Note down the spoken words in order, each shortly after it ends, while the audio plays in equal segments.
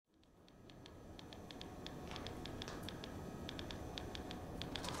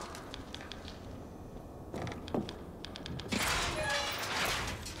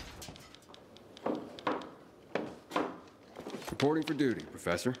Reporting for duty,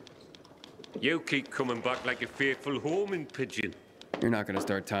 Professor. You keep coming back like a faithful homing pigeon. You're not gonna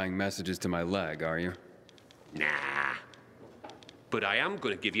start tying messages to my leg, are you? Nah. But I am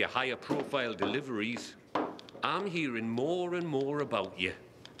gonna give you higher profile deliveries. I'm hearing more and more about you.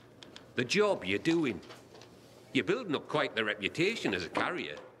 The job you're doing. You're building up quite the reputation as a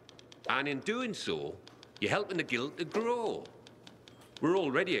carrier. And in doing so, you're helping the guild to grow. We're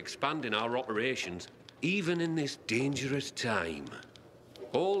already expanding our operations, even in this dangerous time.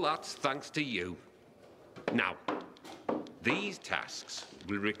 All that's thanks to you. Now, these tasks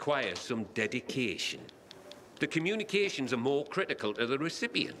will require some dedication. The communications are more critical to the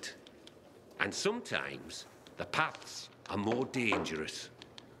recipient. And sometimes, the paths are more dangerous.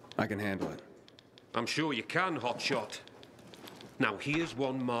 I can handle it. I'm sure you can, Hotshot. Now, here's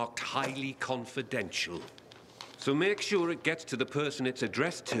one marked highly confidential. So make sure it gets to the person it's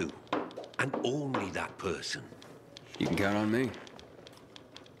addressed to, and only that person. You can count on me.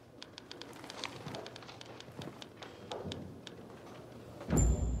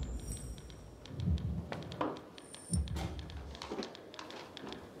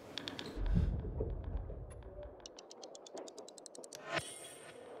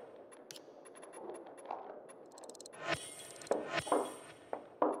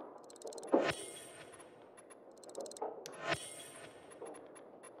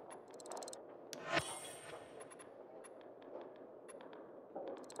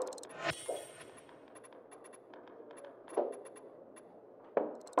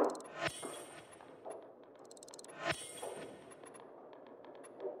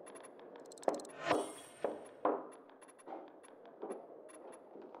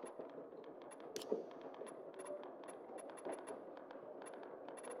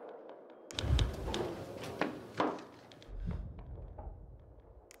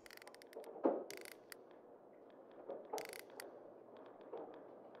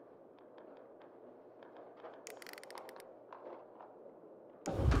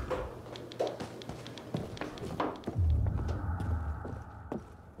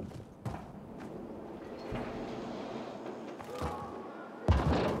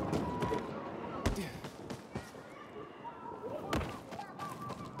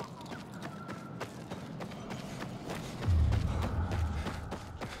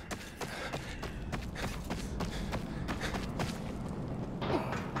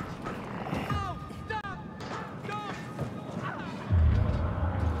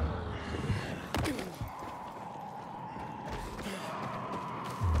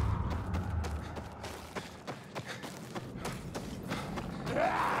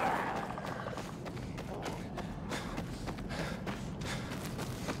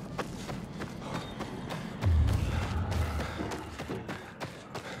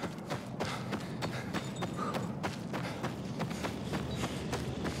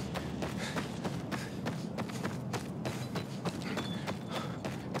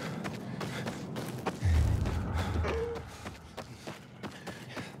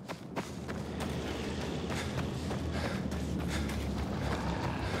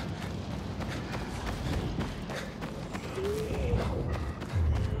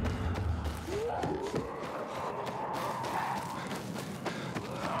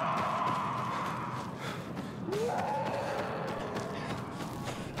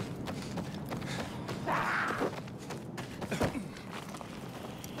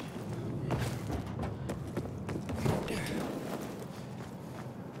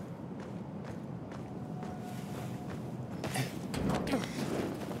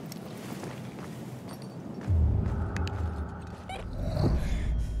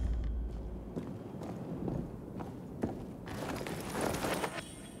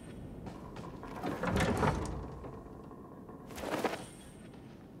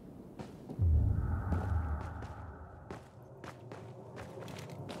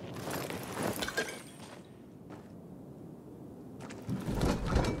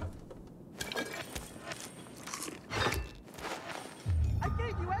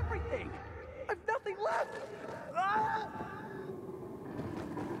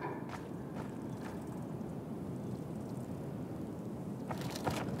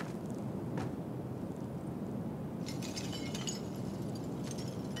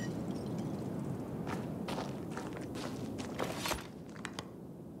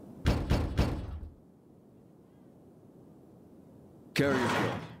 Carrier's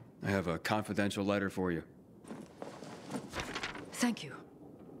Guild. I have a confidential letter for you. Thank you.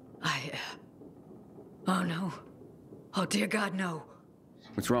 Oh no. Oh dear God, no.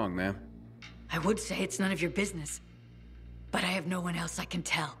 What's wrong, ma'am? I would say it's none of your business, but I have no one else I can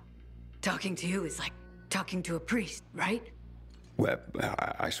tell. Talking to you is like talking to a priest, right? Well,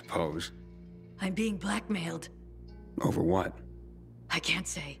 I suppose. I'm being blackmailed. Over what? I can't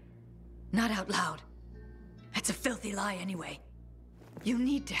say. Not out loud. It's a filthy lie anyway. You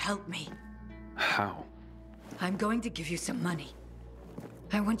need to help me. How? I'm going to give you some money.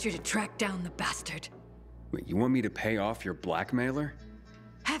 I want you to track down the bastard. Wait, you want me to pay off your blackmailer?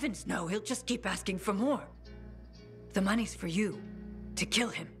 Heavens no, he'll just keep asking for more. The money's for you, to kill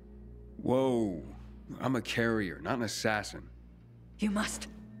him. Whoa, I'm a carrier, not an assassin. You must.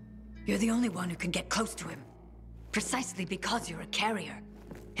 You're the only one who can get close to him. Precisely because you're a carrier.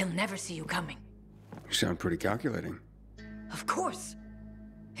 He'll never see you coming. You sound pretty calculating. Of course.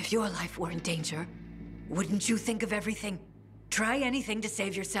 If your life were in danger, wouldn't you think of everything? Try anything to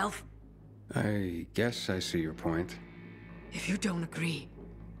save yourself? I guess I see your point. If you don't agree,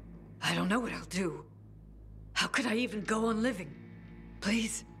 I don't know what I'll do. How could I even go on living?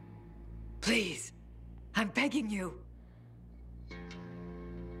 Please. Please. I'm begging you.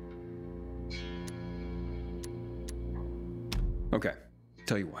 Okay,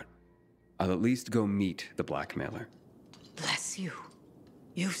 tell you what. I'll at least go meet the blackmailer. Bless you.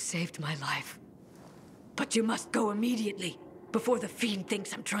 You've saved my life. But you must go immediately, before the fiend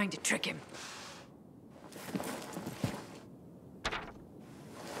thinks I'm trying to trick him.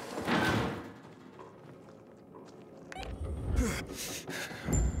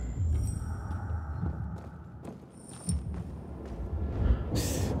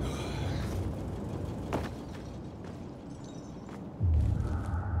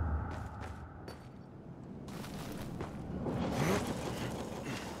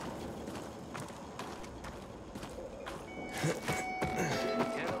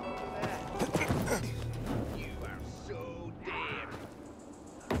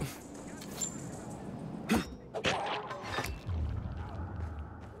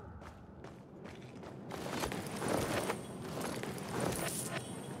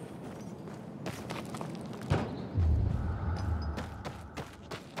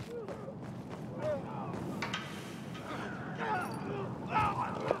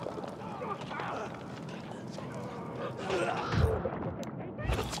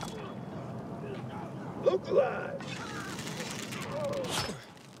 Look alive!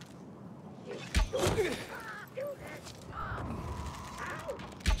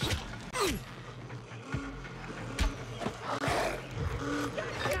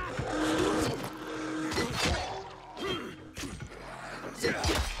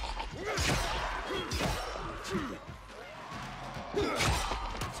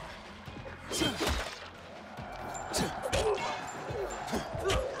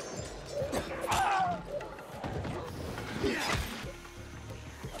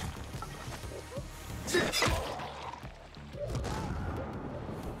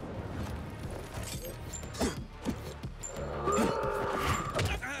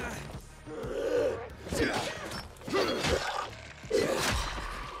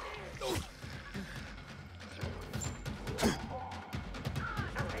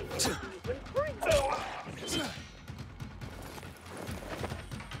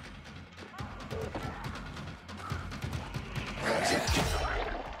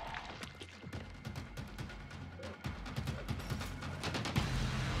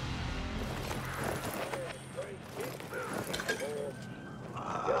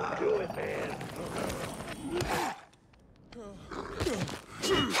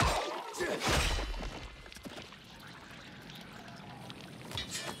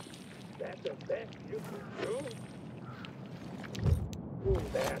 That's the best you can do? Ooh,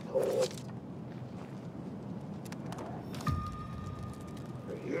 asshole.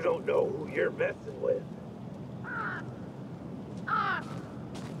 You don't know who you're messing with.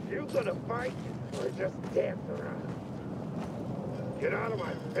 You gonna fight or just dance around? Get out of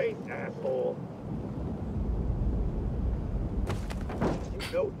my face, asshole. You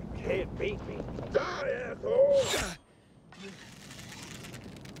know you can't beat me. Die, asshole!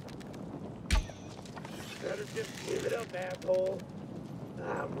 Better just give it up, asshole.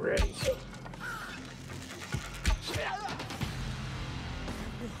 I'm ready.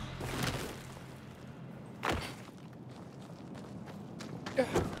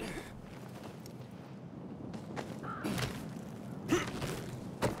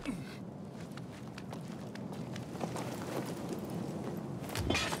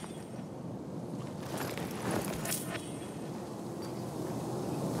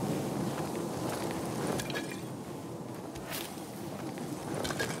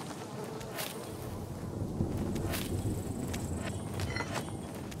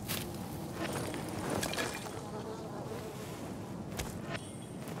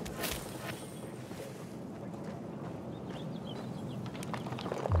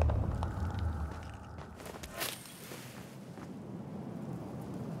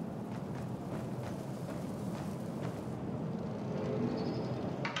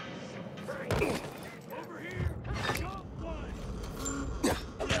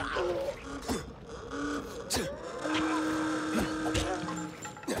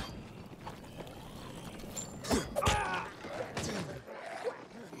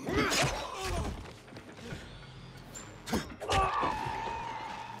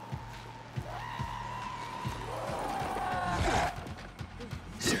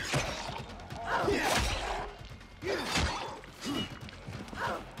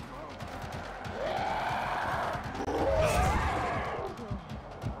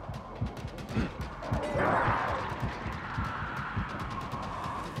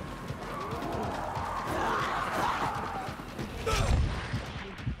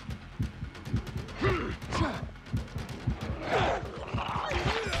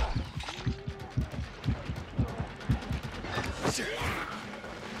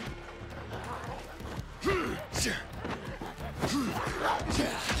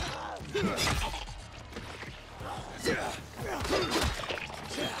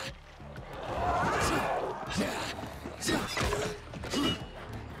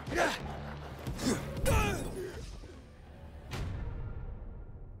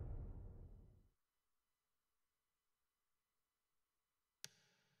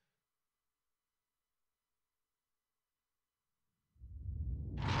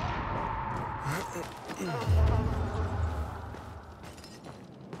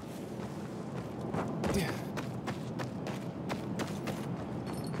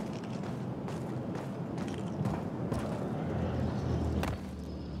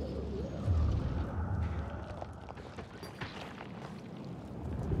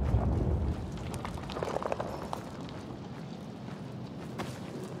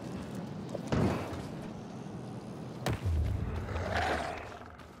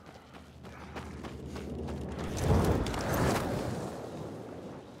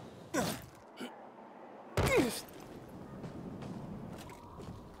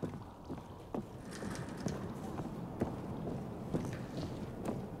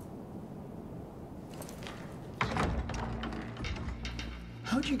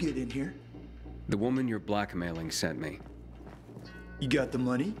 How'd you get in here? The woman you're blackmailing sent me. You got the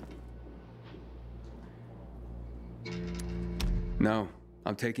money? No,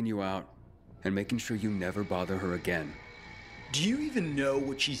 I'm taking you out and making sure you never bother her again. Do you even know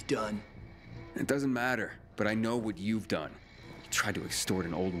what she's done? It doesn't matter, but I know what you've done. You tried to extort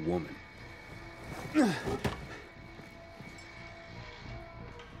an old woman.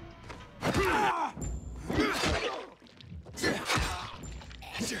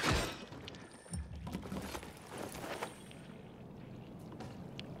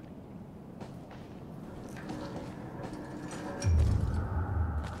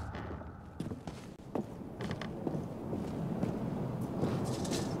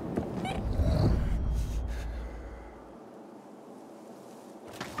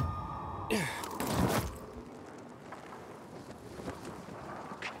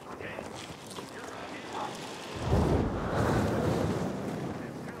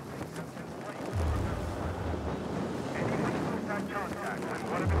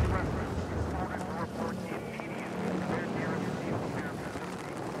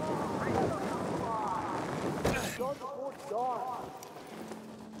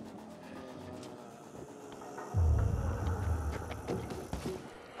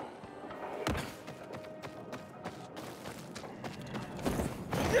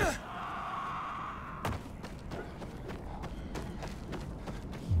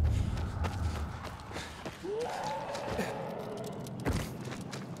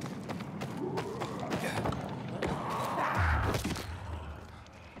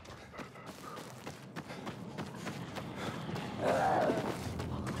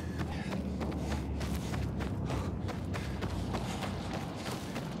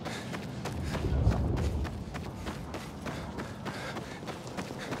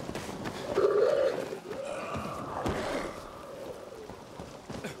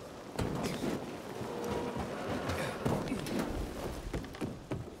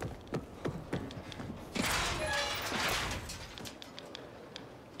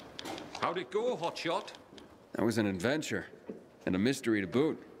 How'd it go, Hotshot? That was an adventure, and a mystery to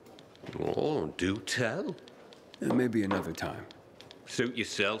boot. Oh, do tell. Maybe another time. Suit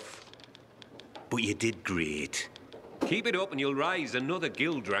yourself. But you did great. Keep it up and you'll rise another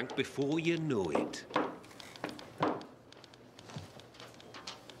guild rank before you know it.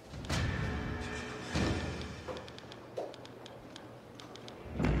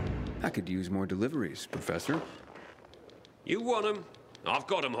 I could use more deliveries, Professor. You want 'em? I've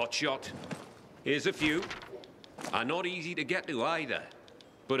got 'em, Hotshot. Here's a few. Are not easy to get to either.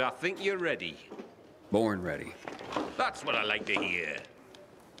 But I think you're ready. Born ready. That's what I like to hear.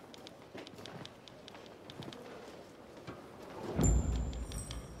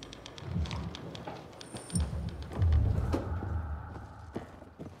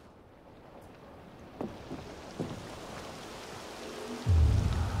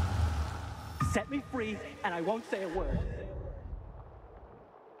 Set me free, and I won't say a word.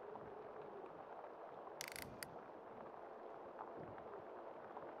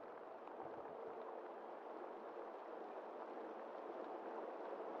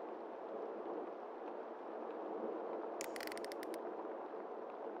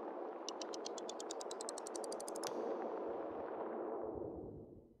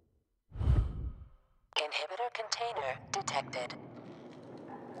 Inhibitor container detected.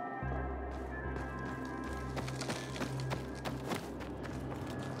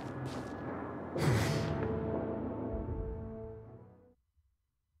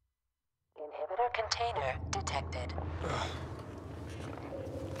 Inhibitor container detected.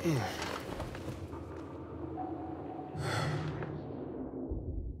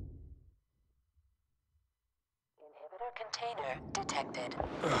 Inhibitor container detected.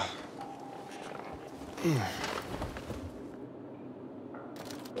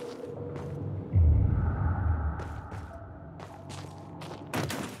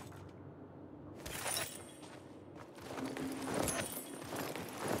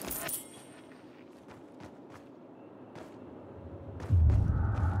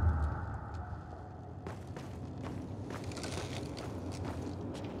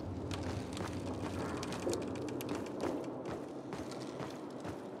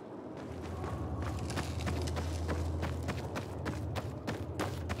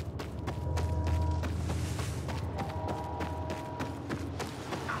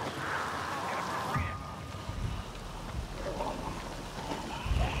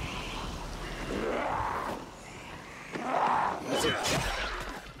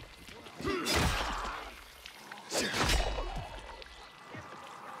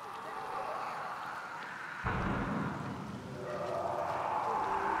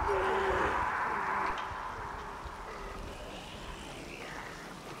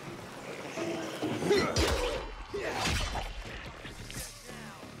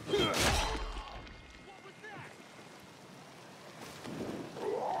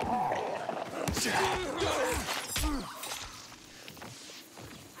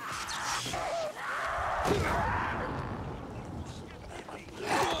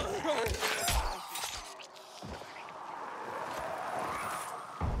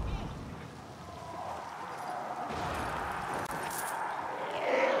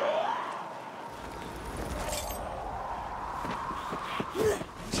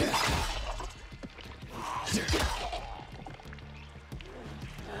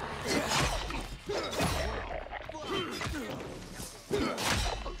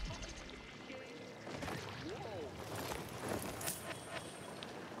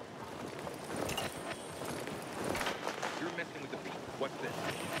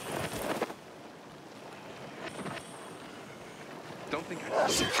 think I...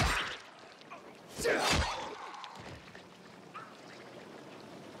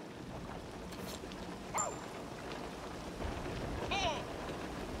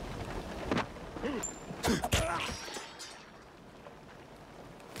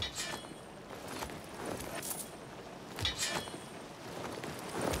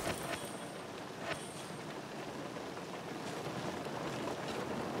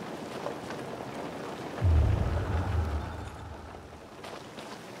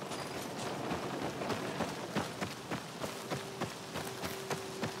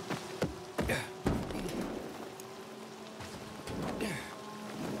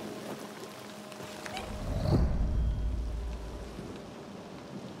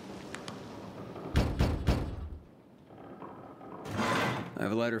 I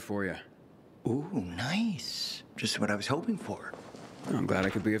have a letter for you. Ooh, nice. Just what I was hoping for. I'm glad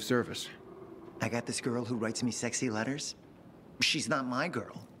I could be of service. I got this girl who writes me sexy letters. She's not my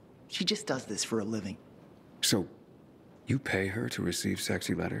girl. She just does this for a living. So, you pay her to receive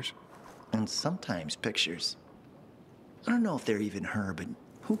sexy letters? And sometimes pictures. I don't know if they're even her, but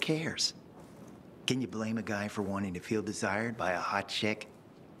who cares? Can you blame a guy for wanting to feel desired by a hot chick?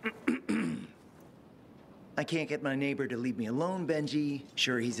 I can't get my neighbor to leave me alone, Benji.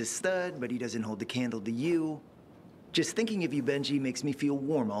 Sure, he's a stud, but he doesn't hold the candle to you. Just thinking of you, Benji, makes me feel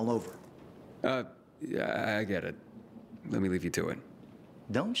warm all over. Yeah, I get it. Let me leave you to it.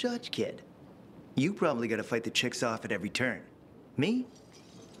 Don't judge, kid. You probably gotta fight the chicks off at every turn. Me?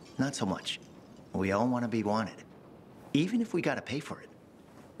 Not so much. We all want to be wanted. Even if we gotta pay for it.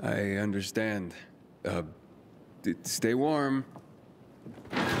 I understand. Stay warm.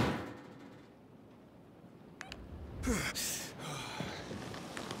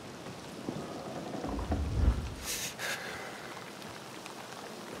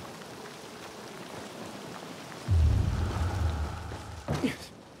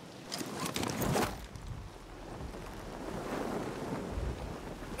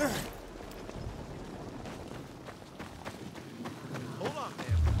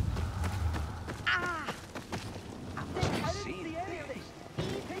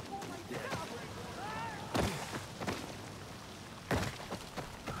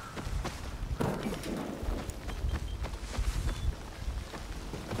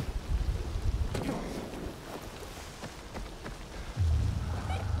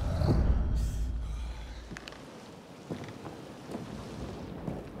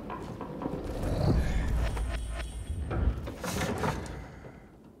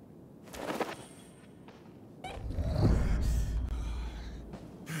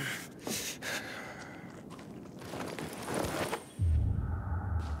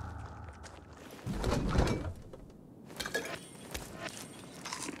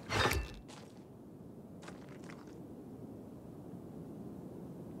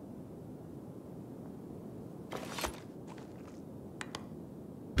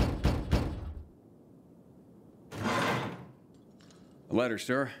 A letter,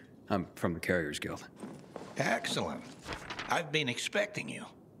 sir. I'm from the Carriers Guild. Excellent. I've been expecting you.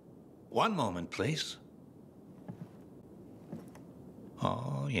 One moment, please.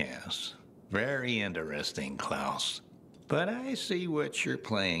 Oh, yes. Very interesting, Klaus. But I see what you're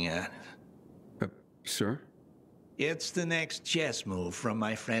playing at. Sir? It's the next chess move from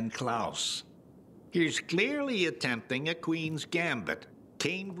my friend Klaus. He's clearly attempting a Queen's Gambit.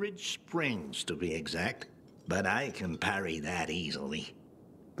 Cambridge Springs, to be exact. But I can parry that easily.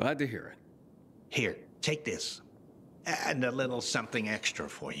 Glad to hear it. Here, take this. And a little something extra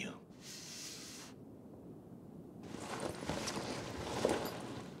for you.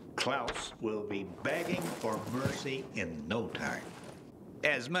 Klaus will be begging for mercy in no time.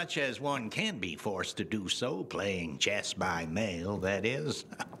 As much as one can be forced to do so, playing chess by mail, that is.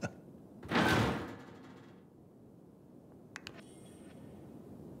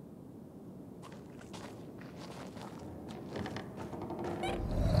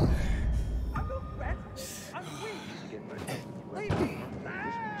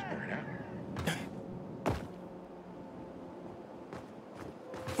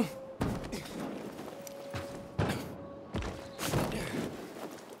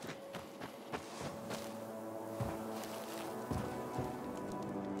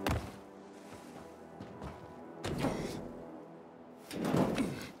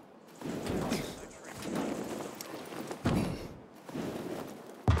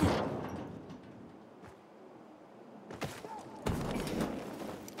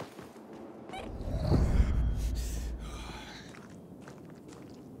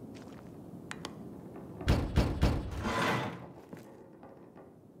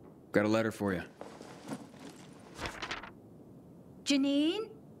 Got a letter for you. Janine,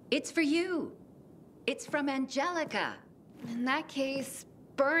 it's for you. It's from Angelica. In that case,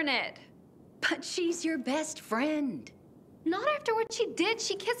 burn it. But she's your best friend. Not after what she did.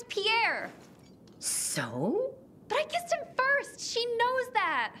 She kissed Pierre. So? But I kissed him first. She knows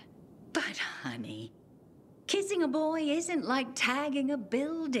that. But honey, kissing a boy isn't like tagging a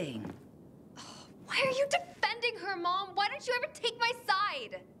building. Why are you defending her, Mom? Why don't you ever take my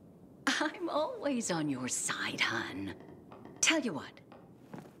side? I'm always on your side, hon. Tell you what,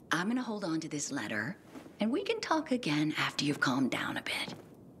 I'm gonna hold on to this letter, and we can talk again after you've calmed down a bit.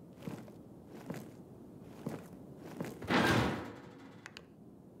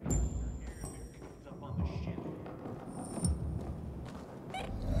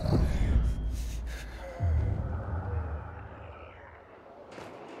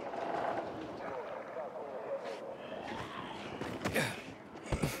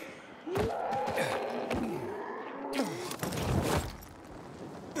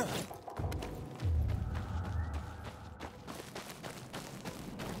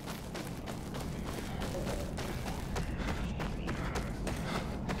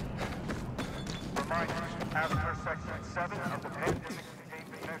 As per Section 7 of the Pandemic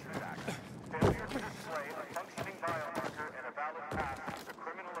Containment Measures Act, failure to display a functioning biomarker and a valid pass is a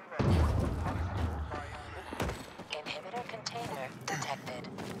criminal offense punishable by... Inhibitor container detected.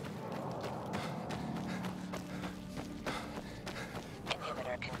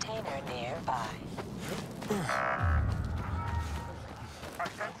 Inhibitor container nearby.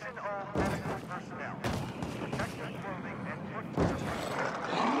 Attention all medical personnel. Protective clothing and foot...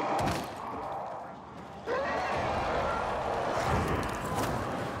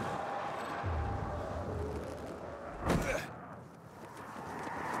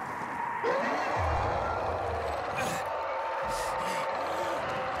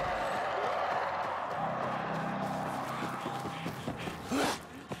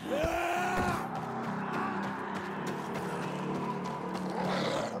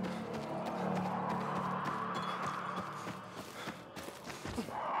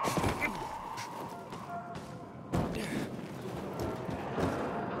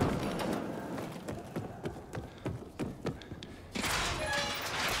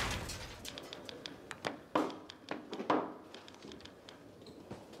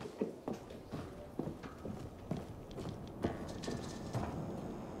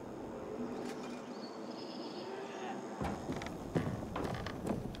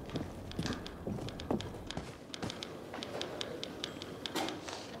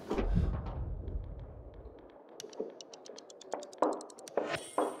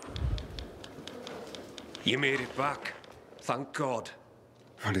 You made it back. Thank God.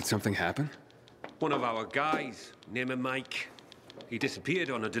 Oh, did something happen? One of our guys, name him Mike. He disappeared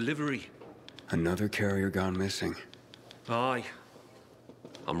on a delivery. Another carrier gone missing. Aye.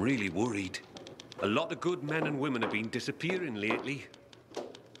 I'm really worried. A lot of good men and women have been disappearing lately.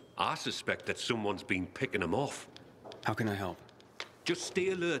 I suspect that someone's been picking them off. How can I help? Just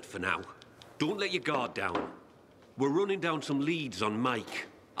stay alert for now. Don't let your guard down. We're running down some leads on Mike.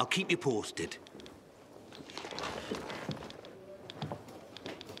 I'll keep you posted.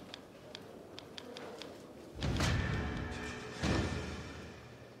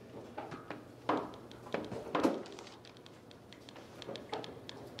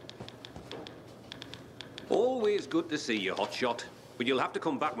 Always good to see you, Hotshot. But you'll have to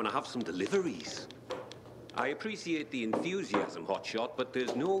come back when I have some deliveries. I appreciate the enthusiasm, Hotshot, but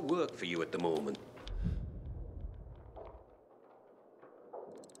there's no work for you at the moment.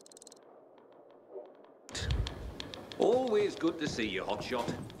 Always good to see you,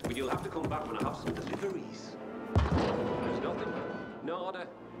 Hotshot. But you'll have to come back when I have some deliveries. There's nothing. Nada.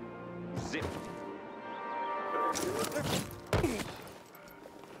 Zip.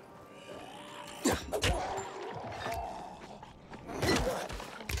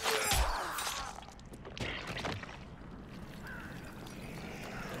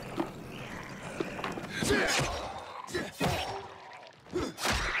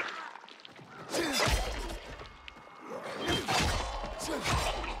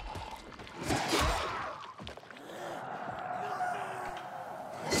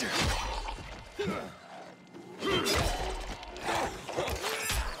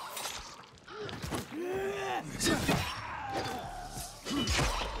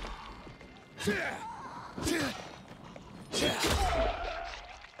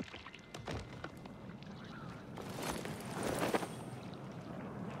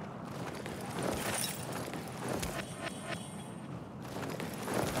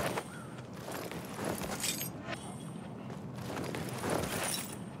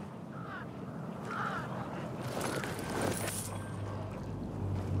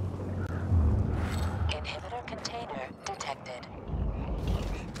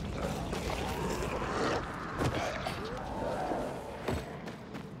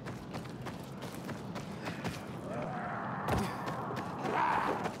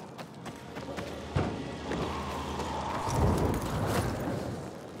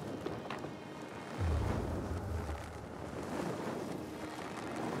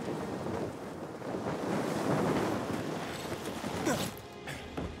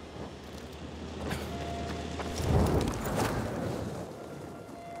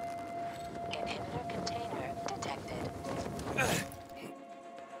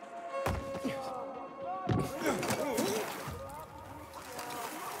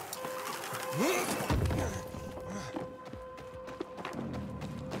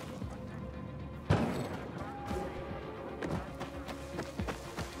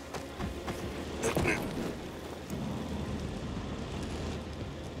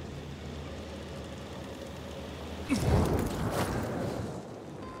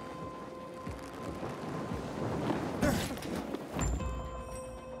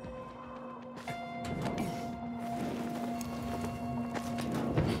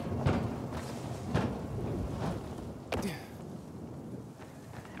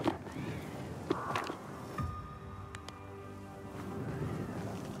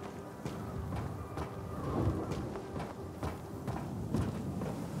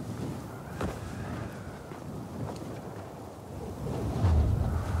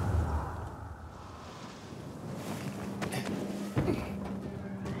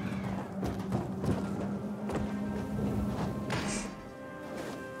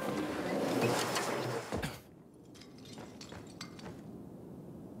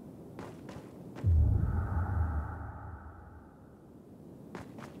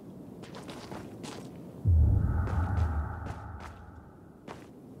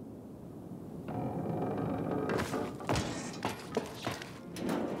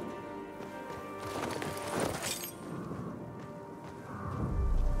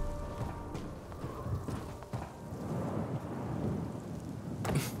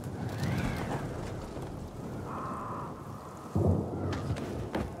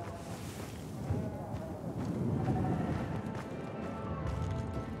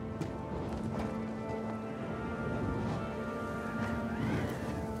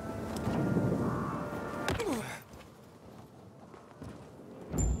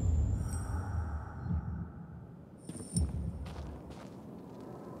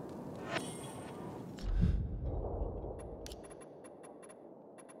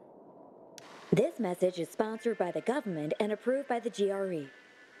 This message is sponsored by the government and approved by the GRE.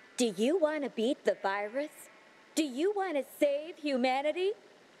 Do you want to beat the virus? Do you want to save humanity?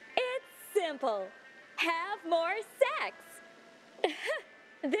 It's simple. Have more sex.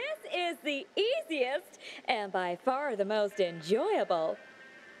 This is the easiest and by far the most enjoyable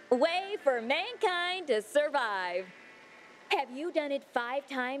way for mankind to survive. Have you done it 5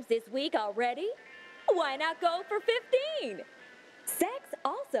 times this week already? Why not go for 15? Sex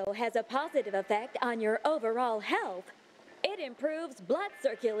also has a positive effect on your overall health. It improves blood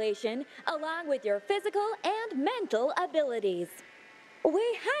circulation along with your physical and mental abilities.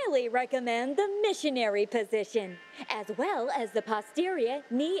 We highly recommend the missionary position, as well as the posterior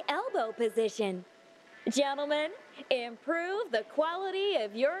knee-elbow position. Gentlemen, improve the quality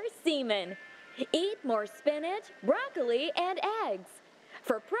of your semen. Eat more spinach, broccoli, and eggs.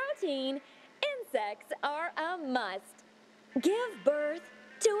 For protein, insects are a must. Give birth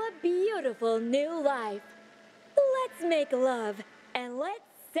to a beautiful new life. Let's make love and let's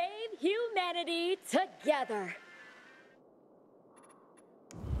save humanity together.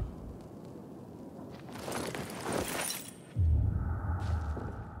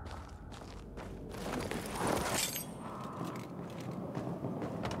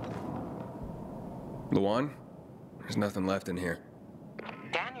 Luan? There's nothing left in here.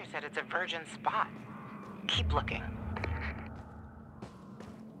 Daniel said it's a virgin spot. Keep looking.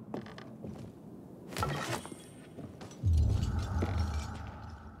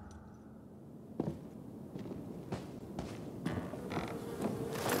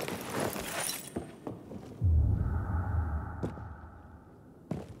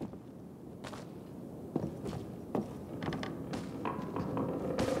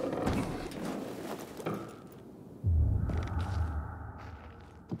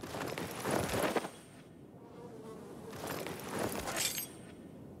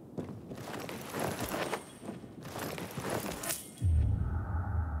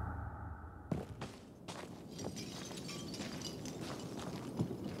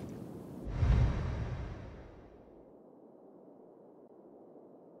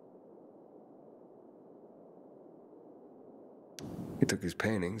 He took his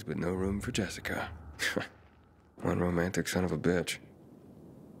paintings, but no room for Jessica. One romantic son of a bitch.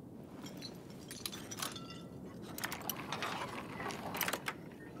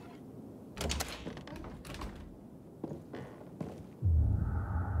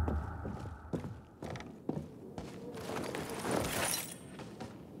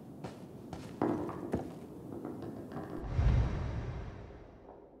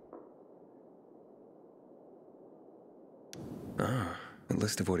 Ah, a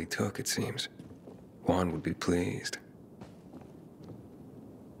list of what he took, it seems. Juan would be pleased.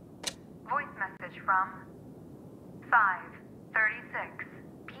 Voice message from 5:36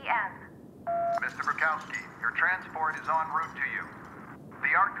 p.m. Bukowski. Your transport is en route to you.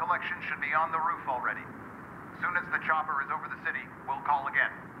 The art collection should be on the roof already. As soon as the chopper is over the city, we'll call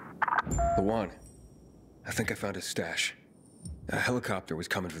again. Lawan, I think I found his stash. A helicopter was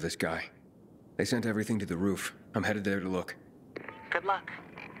coming for this guy. They sent everything to the roof. I'm headed there to look. Good luck.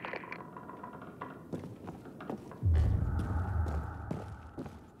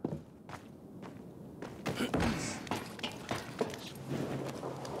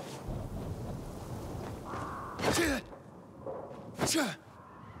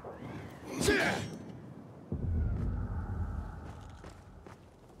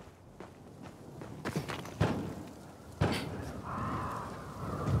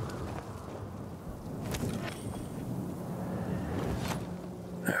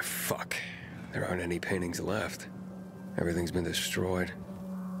 Ah, fuck. There aren't any paintings left. Everything's been destroyed.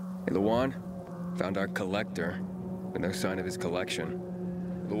 Hey, Lawan, found our collector, but no sign of his collection.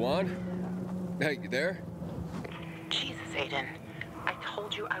 Lawan? Hey, you there? Jesus, Aiden. I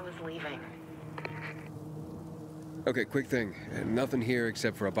told you I was leaving. Okay, quick thing. Nothing here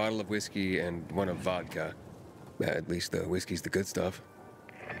except for a bottle of whiskey and one of vodka. At least the whiskey's the good stuff.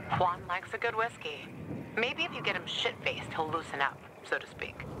 Juan likes a good whiskey. Maybe if you get him shit-faced, he'll loosen up, so to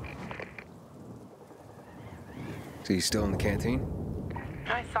speak. So he's still in the canteen?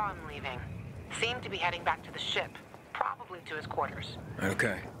 I saw him leaving. Seemed to be heading back to the ship, probably to his quarters.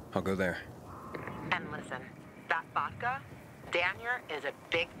 Okay, I'll go there. And listen, that vodka, Daniel is a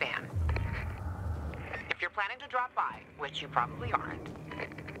big fan. If you're planning to drop by, which you probably aren't,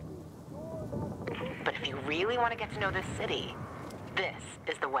 but if you really want to get to know this city, this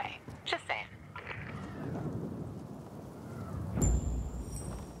is the way. Just saying.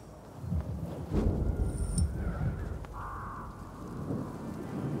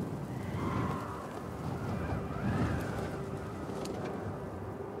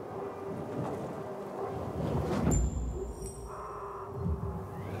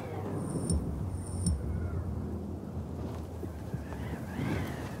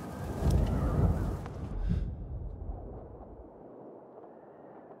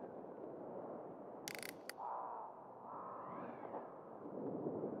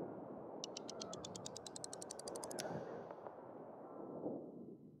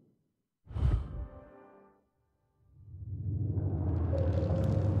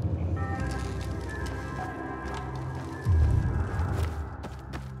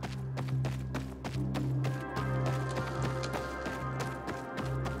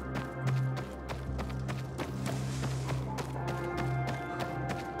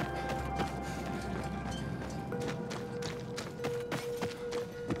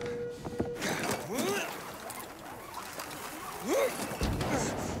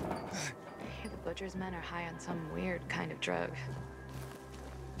 Butcher's men are high on some weird kind of drug.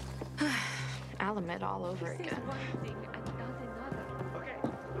 Alamid all over again.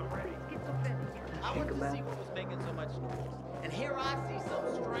 I wanted to see what was making so much noise. And here I see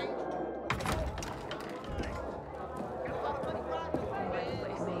some strange.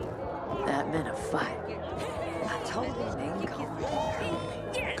 That meant a fight. I told him they can call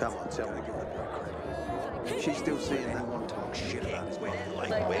me. Come on, tell me, give the boy credit. She's still saying they won't talk shit about his mother like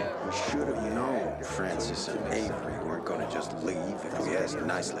that. We should have known Francis and Avery weren't gonna just leave if we asked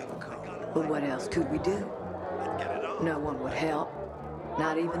nicely. But what else could we do? No one would help.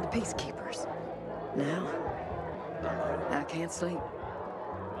 Not even the peacekeepers. Now, I can't sleep.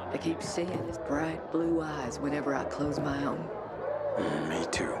 I keep seeing his bright blue eyes whenever I close my own. Me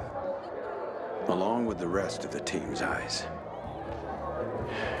too. Along with the rest of the team's eyes.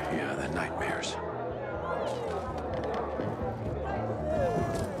 Yeah, the nightmares.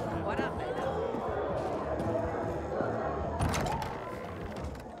 What up, man?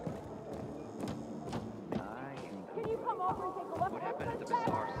 Can you come over and take a look? What happened at the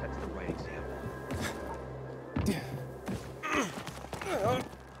bazaar sets the right example.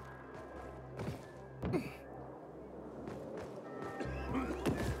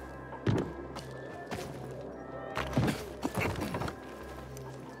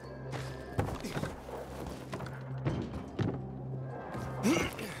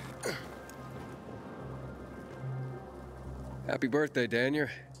 Happy birthday, Daniel.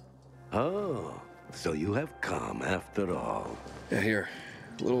 Oh, so you have come after all. Yeah, here.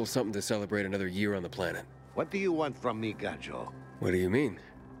 A little something to celebrate another year on the planet. What do you want from me, Gajo? What do you mean?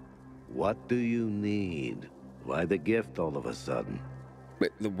 What do you need? Why the gift all of a sudden?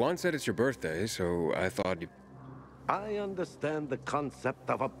 But Juan said it's your birthday, so I thought you... I understand the concept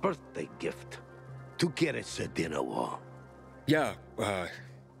of a birthday gift. To get us a dinner wall. Yeah,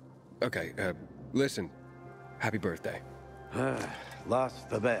 okay, listen. Happy birthday. Lost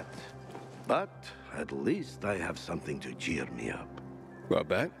the bet. But at least I have something to cheer me up. Well,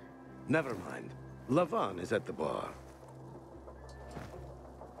 bet? Never mind. Lavon is at the bar.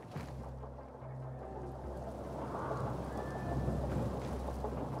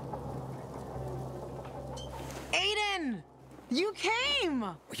 Aiden! You came!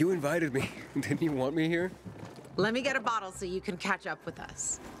 You invited me. Didn't you want me here? Let me get a bottle so you can catch up with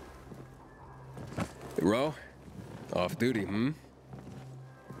us. Ro? Off duty, hmm?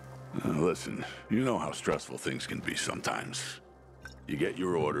 Listen, you know how stressful things can be sometimes. You get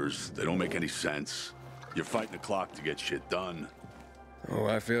your orders, they don't make any sense. You're fighting the clock to get shit done. Oh,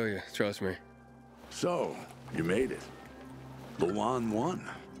 I feel you. Trust me. So, you made it. Luan won.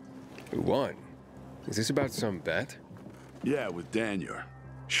 Who won? Is this about some bet? Yeah, with Daniel.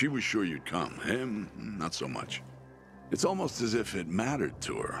 She was sure you'd come. Him, not so much. It's almost as if it mattered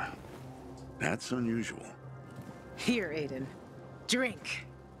to her. That's unusual. Here, Aiden. Drink.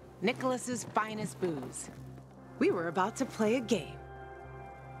 Nicholas's finest booze. We were about to play a game.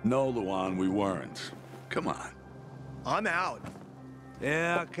 No, Luan, we weren't. Come on. I'm out.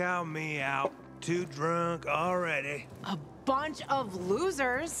 Yeah, count me out. Too drunk already. A bunch of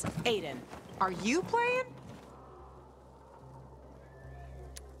losers. Aiden, are you playing?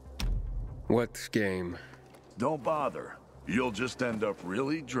 What game? Don't bother. You'll just end up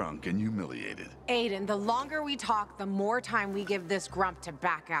really drunk and humiliated. Aiden, the longer we talk, the more time we give this grump to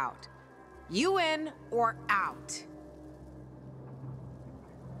back out. You in or out?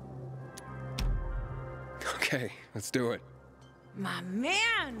 Okay, let's do it. My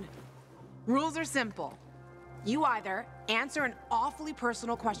man! Rules are simple. You either answer an awfully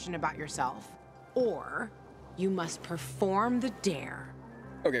personal question about yourself, or you must perform the dare.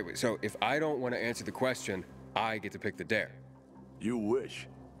 Okay, wait, so if I don't want to answer the question, I get to pick the dare. You wish.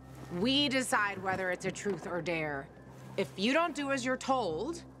 We decide whether it's a truth or dare. If you don't do as you're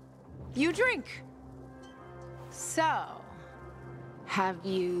told, you drink. So, have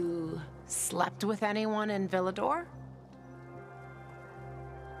you slept with anyone in Villador?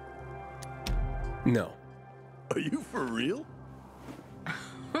 No. Are you for real?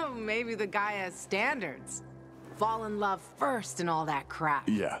 Maybe the guy has standards. Fall in love first and all that crap.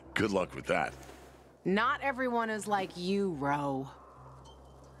 Yeah, good luck with that. Not everyone is like you, Ro.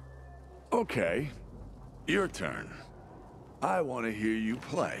 Okay, your turn. I want to hear you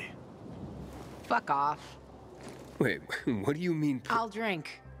play. Fuck off. Wait, what do you mean? I'll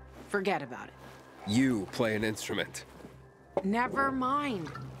drink. Forget about it. You play an instrument. Never mind.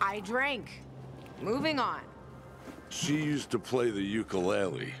 I drank. Moving on. She used to play the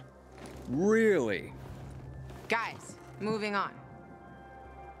ukulele. Really? Guys, moving on.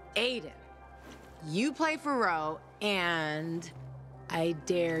 Aiden, you play for Ro, and I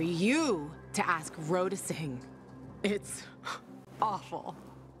dare you to ask Ro to sing. It's awful.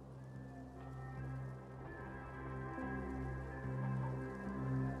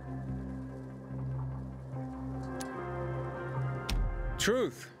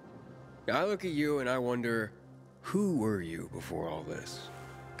 Truth. I look at you and I wonder, who were you before all this?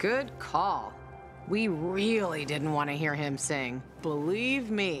 Good call. We really didn't want to hear him sing.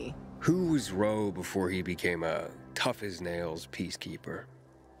 Believe me. Who was Ro before he became a tough-as-nails peacekeeper?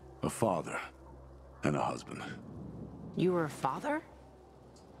 A father and a husband. You were a father?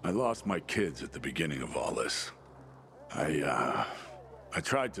 I lost my kids at the beginning of all this. I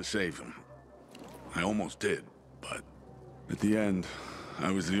tried to save them. I almost did, but at the end, I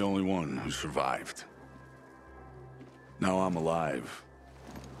was the only one who survived. Now I'm alive,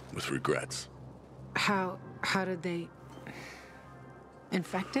 with regrets. How did they...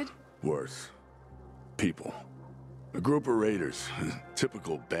 Infected? Worse. People. A group of raiders,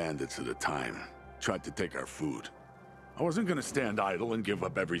 typical bandits at the time, tried to take our food. I wasn't gonna stand idle and give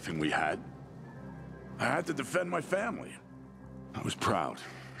up everything we had. I had to defend my family. I was proud.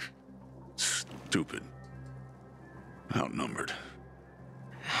 Stupid. Outnumbered.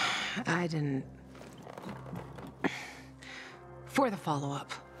 I didn't... For the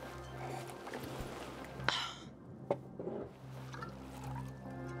follow-up.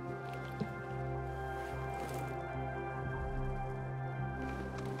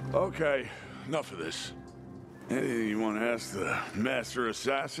 Okay, enough of this. Anything you want to ask the Master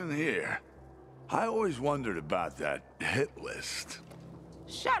Assassin here? I always wondered about that hit list.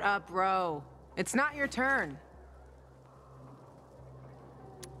 Shut up, Ro. It's not your turn.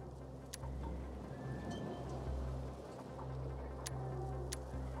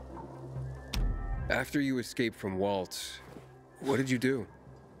 After you escaped from Waltz, what did you do?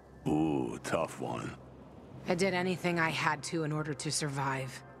 Ooh, tough one. I did anything I had to in order to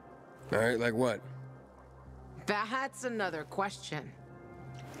survive. All right, like what? That's another question.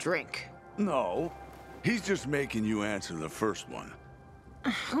 Drink. No. He's just making you answer the first one.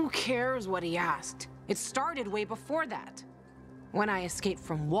 Who cares what he asked? It started way before that. When I escaped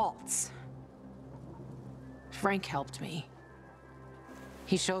from Waltz. Frank helped me.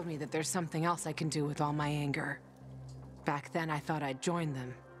 He showed me that there's something else I can do with all my anger. Back then, I thought I'd join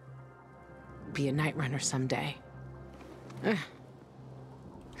them. Be a night runner someday.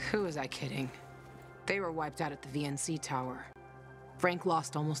 Who was I kidding? They were wiped out at the VNC tower. Frank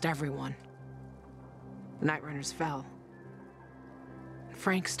lost almost everyone. The night runners fell.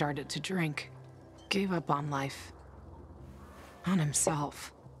 Frank started to drink. Gave up on life. On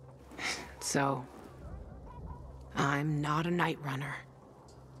himself. So, I'm not a night runner.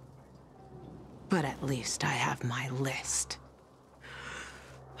 But at least I have my list.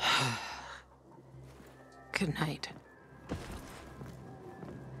 Good night.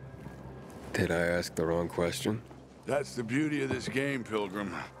 Did I ask the wrong question? That's the beauty of this game,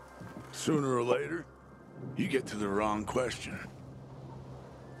 Pilgrim. Sooner or later, you get to the wrong question.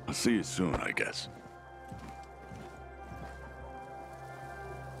 I'll see you soon, I guess.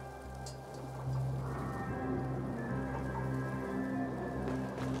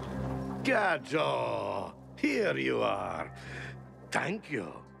 Gajo, here you are. Thank you.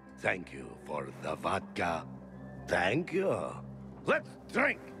 Thank you for the vodka. Thank you. Let's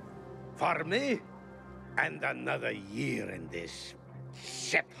drink. For me, and another year in this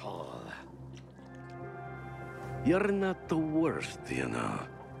shithole. You're not the worst, you know.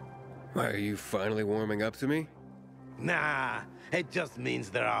 Why, are you finally warming up to me? Nah, it just means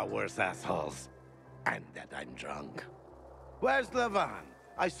there are worse assholes. And that I'm drunk. Where's Levan?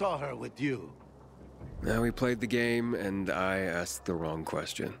 I saw her with you. Now we played the game, and I asked the wrong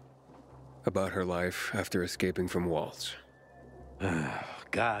question. About her life after escaping from Waltz.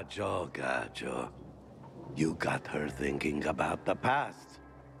 Gajo. You got her thinking about the past.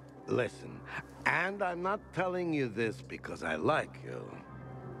 Listen, and I'm not telling you this because I like you.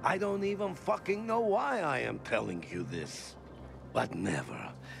 I don't even fucking know why I am telling you this. But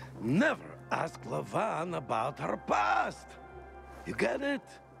never ask Levan about her past. You get it?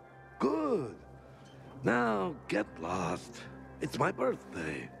 Good. Now, get lost. It's my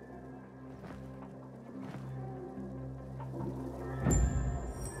birthday.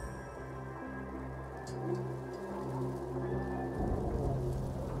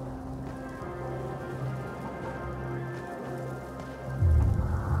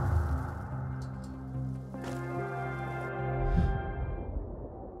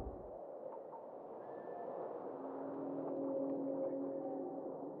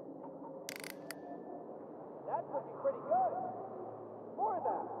 That's looking pretty good.